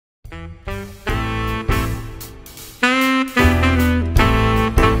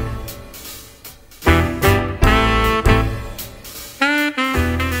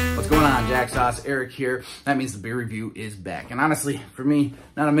Jack Sauce, Eric here. That means the beer review is back. And honestly, for me,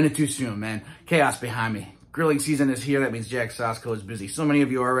 not a minute too soon, man. Chaos behind me. Grilling season is here. That means Jack Sauce Co. is busy. So many of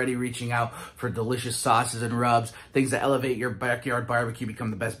you are already reaching out for delicious sauces and rubs, things that elevate your backyard barbecue,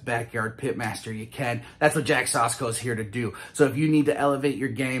 become the best backyard pitmaster you can. That's what Jack Sauce Co. is here to do. So if you need to elevate your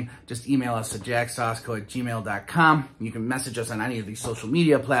game, just email us at jacksauceco@gmail.com. You can message us on any of these social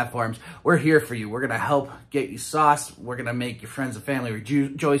media platforms. We're here for you. We're going to help get you sauce. We're going to make your friends and family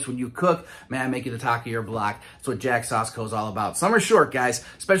rejoice when you cook. Man, make you the talk of your block. That's what Jack Sauce Co. is all about. Summer's short, guys,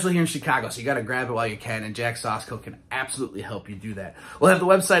 especially here in Chicago, so you got to grab it while you can, and Jack Sauce Co. can absolutely help you do that. We'll have the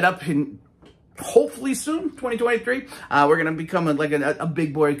website up in hopefully soon, 2023. We're going to become a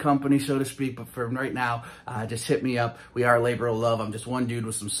big boy company, so to speak. But for right now, just hit me up. We are a labor of love. I'm just one dude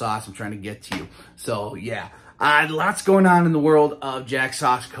with some sauce. I'm trying to get to you. So, yeah. Lots going on in the world of Jack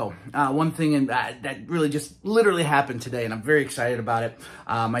Sauce Co. One thing that really just literally happened today, and I'm very excited about it.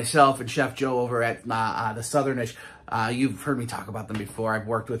 Myself and Chef Joe over at the Southernish, you've heard me talk about them before. I've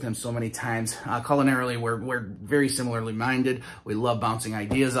worked with him so many times. Culinarily, we're very similarly minded. We love bouncing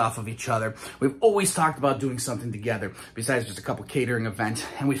ideas off of each other. We've always talked about doing something together besides just a couple catering events,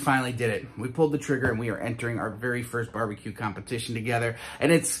 and we finally did it. We pulled the trigger, and we are entering our very first barbecue competition together,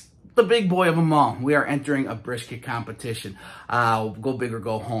 and it's the big boy of them all. We are entering a brisket competition. Go big or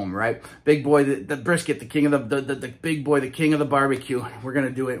go home, right? Big boy, the brisket, the king of the big boy, the king of the barbecue. We're going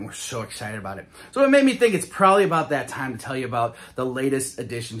to do it, and we're so excited about it. So it made me think it's probably about that time to tell you about the latest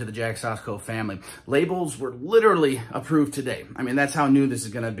addition to the Jack Sauce Co. family. Labels were literally approved today. I mean, that's how new this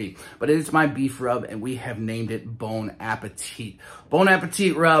is going to be. But it's my beef rub, and we have named it Bon Appetit. Bon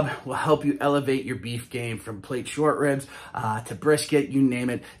Appetit rub will help you elevate your beef game from plate short ribs to brisket, you name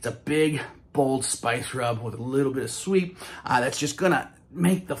it. It's a big, bold spice rub with a little bit of sweet that's just gonna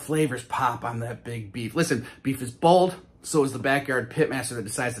make the flavors pop on that big beef. Listen, beef is bold, so is the backyard pitmaster that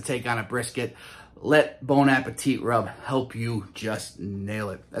decides to take on a brisket. Let Bon Appetit rub help you just nail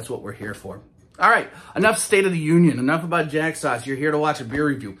it. That's what we're here for. All right, enough State of the Union, enough about Jack Sauce. You're here to watch a beer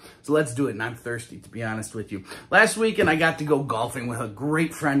review, so let's do it, and I'm thirsty, to be honest with you. Last weekend, I got to go golfing with a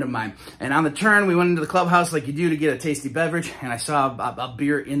great friend of mine, and on the turn, we went into the clubhouse like you do to get a tasty beverage, and I saw a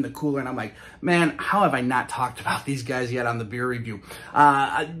beer in the cooler, and I'm like, man, how have I not talked about these guys yet on the beer review?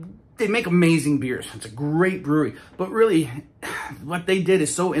 They make amazing beers. It's a great brewery, but really, what they did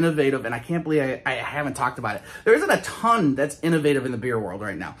is so innovative, and I can't believe I haven't talked about it. There isn't a ton that's innovative in the beer world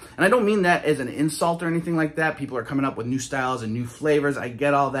right now, and I don't mean that as an insult or anything like that. People are coming up with new styles and new flavors. I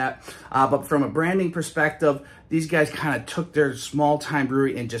get all that, but from a branding perspective, these guys kind of took their small-time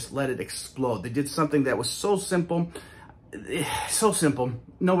brewery and just let it explode. They did something that was so simple,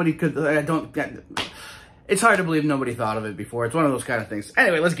 nobody could, it's hard to believe nobody thought of it before. It's one of those kind of things.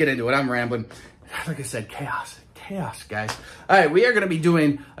 Anyway, let's get into it. I'm rambling. Like I said, chaos, guys. All right, we are going to be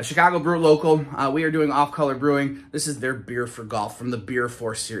doing a Chicago Brew Local. We are doing Off Color Brewing. This is their Beer for Golf from the Beer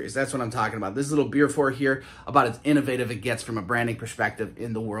 4 series. That's what I'm talking about. This little Beer 4 here, about as innovative it gets from a branding perspective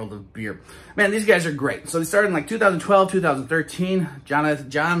in the world of beer. Man, these guys are great. So they started in like 2012, 2013. John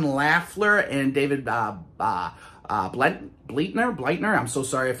Laffler and David Bleitner. I'm so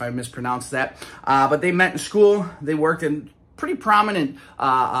sorry if I mispronounced that. But they met in school. They worked in pretty prominent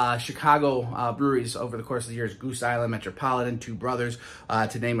Chicago breweries over the course of the years. Goose Island, Metropolitan, Two Brothers,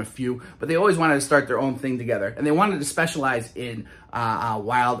 to name a few. But they always wanted to start their own thing together. And they wanted to specialize in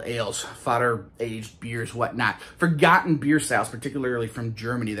wild ales, fodder-aged beers, whatnot. Forgotten beer styles, particularly from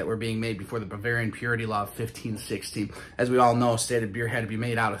Germany, that were being made before the Bavarian Purity Law of 1516. As we all know, stated beer had to be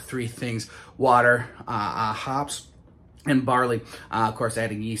made out of three things: water, hops, and barley, of course,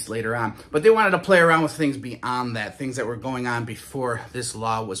 adding yeast later on. But they wanted to play around with things beyond that, things that were going on before this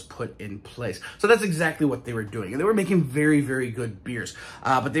law was put in place. So that's exactly what they were doing. And they were making very, very good beers,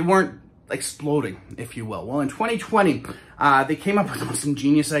 but they weren't exploding, if you will. Well, in 2020, they came up with the most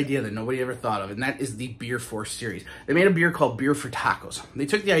ingenious idea that nobody ever thought of, and that is the Beer 4 series. They made a beer called Beer for Tacos. They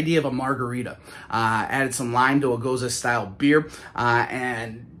took the idea of a margarita, added some lime to a Goza-style beer,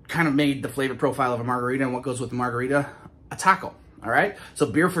 and kind of made the flavor profile of a margarita. And what goes with the margarita? A taco. All right, so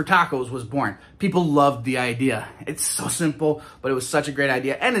Beer for Tacos was born. People loved the idea. It's so simple, but it was such a great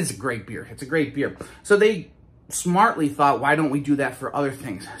idea, and it's a great beer. It's a great beer. So they smartly thought, why don't we do that for other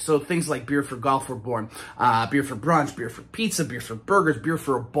things? So things like Beer for Golf were born, beer for brunch, beer for pizza, beer for burgers, beer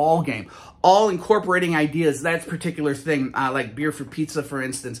for a ball game, all incorporating ideas. That particular thing, like Beer for Pizza, for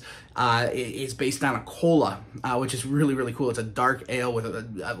instance, is based on a cola, which is really, really cool. It's a dark ale with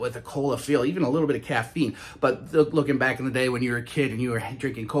a cola feel, even a little bit of caffeine. But looking back in the day when you were a kid and you were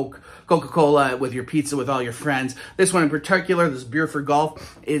drinking Coca-Cola with your pizza with all your friends, this one in particular, this Beer for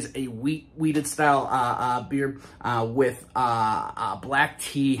Golf, is a wheated style beer with black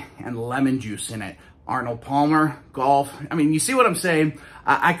tea and lemon juice in it. Arnold Palmer, Golf. I mean, you see what I'm saying?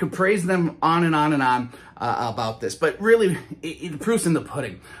 I could praise them on and on and on about this, but really, the proof's in the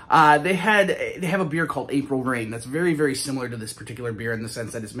pudding. They have a beer called April Rain that's very, very similar to this particular beer in the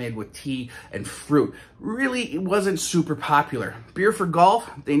sense that it's made with tea and fruit. Really, it wasn't super popular. Beer for Golf,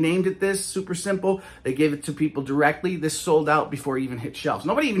 they named it this, super simple. They gave it to people directly. This sold out before it even hit shelves.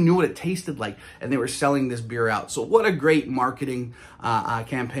 Nobody even knew what it tasted like, and they were selling this beer out. So what a great marketing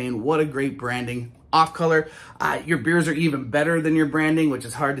campaign. What a great branding. Off color, your beers are even better than your branding, which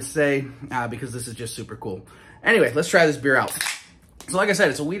is hard to say because this is just super cool. Anyway, let's try this beer out. So like I said,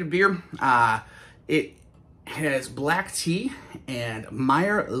 it's a wheated beer. It has black tea and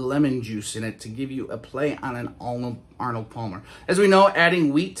Meyer lemon juice in it to give you a play on an Arnold Palmer. As we know,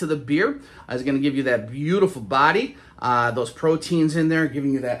 adding wheat to the beer is going to give you that beautiful body. Those proteins in there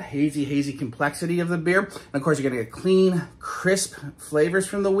giving you that hazy complexity of the beer. And of course, you're going to get clean, crisp flavors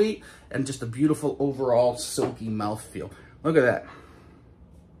from the wheat and just a beautiful overall silky mouthfeel. Look at that.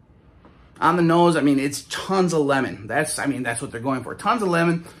 On the nose, I mean, it's tons of lemon. That's what they're going for. Tons of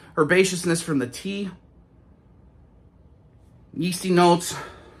lemon, herbaceousness from the tea, yeasty notes,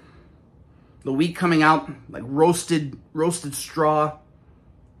 the wheat coming out like roasted straw.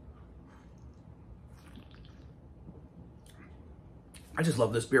 I just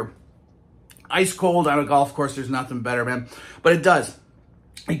love this beer. Ice cold on a golf course, there's nothing better, man. But it does.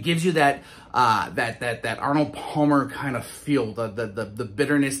 It gives you that Arnold Palmer kind of feel, the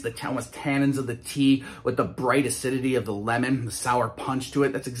bitterness, the almost tannins of the tea with the bright acidity of the lemon, the sour punch to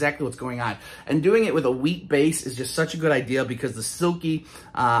it. That's exactly what's going on. And doing it with a wheat base is just such a good idea because the silky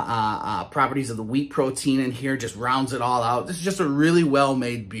properties of the wheat protein in here just rounds it all out. This is just a really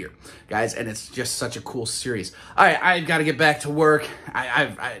well-made beer, guys, and it's just such a cool series. All right, I've got to get back to work.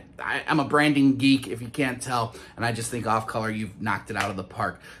 I'm a branding geek, if you can't tell, and I just think Off Color, you've knocked it out of the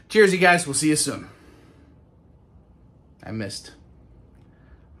park. Cheers, you guys. We'll see you soon. I missed.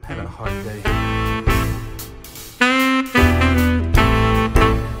 I'm having a hard day.